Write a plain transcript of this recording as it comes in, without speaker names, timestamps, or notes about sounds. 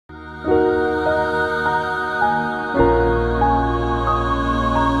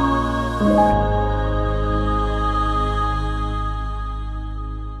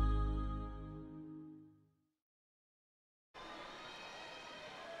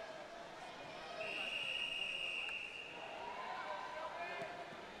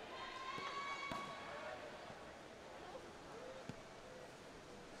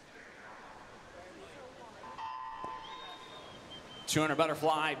200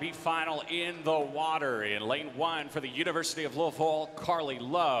 butterfly B final in the water. In lane 1 for the University of Louisville, Carly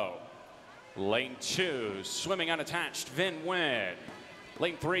Lowe. Lane 2, swimming unattached, Vin Nguyen.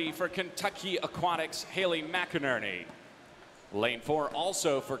 Lane 3 for Kentucky Aquatics, Haley McInerney. Lane 4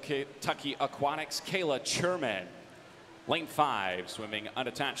 also for Kentucky Aquatics, Kayla Cherman. Lane 5, swimming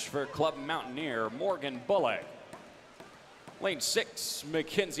unattached for Club Mountaineer, Morgan Bullock. Lane 6,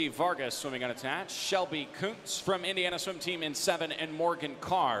 Mackenzie Vargas, swimming unattached. Shelby Kuntz from Indiana Swim Team in 7, and Morgan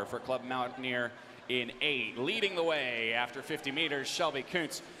Carr for Club Mountaineer in 8. Leading the way after 50 meters, Shelby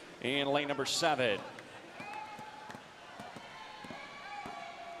Kuntz in lane number 7.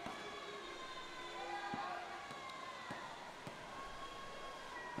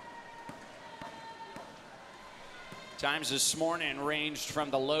 Times this morning ranged from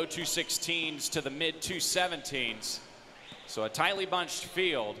the low 216s to the mid 217s. So a tightly bunched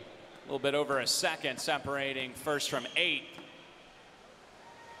field, a little bit over a second separating first from 8th.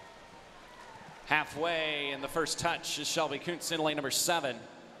 Halfway in the first touch is Shelby Kuntz in lane number 7,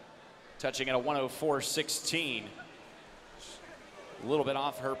 touching at a 104.16. A little bit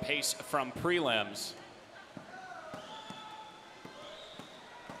off her pace from prelims.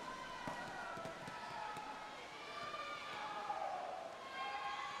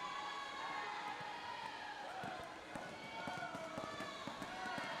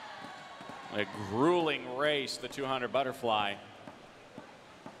 A grueling race, the 200 butterfly.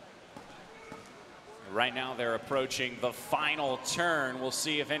 Right now they're approaching the final turn. We'll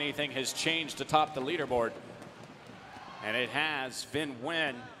see if anything has changed atop the leaderboard. And it has. Vin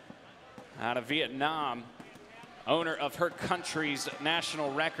Nguyen out of Vietnam, owner of her country's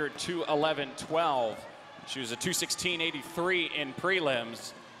national record 2:11.12. She was a 2:16.83 in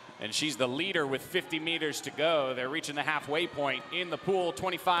prelims, and she's the leader with 50 meters to go. They're reaching the halfway point in the pool,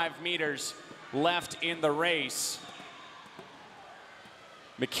 25 meters left in the race.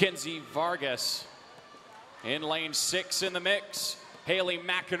 Mackenzie Vargas in lane 6 in the mix. Haley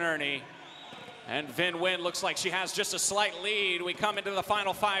McInerney, and Vin Nguyen looks like she has just a slight lead. We come into the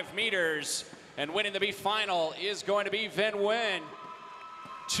final 5 meters, and winning the B final is going to be Vin Nguyen.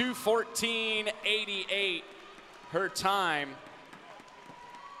 2:14.88 her time,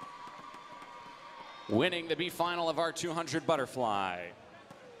 winning the B final of our 200 butterfly.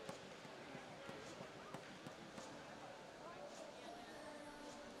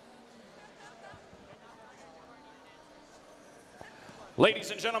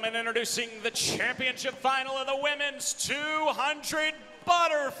 Ladies and gentlemen, introducing the championship final of the women's 200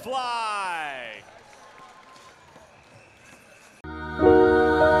 butterfly.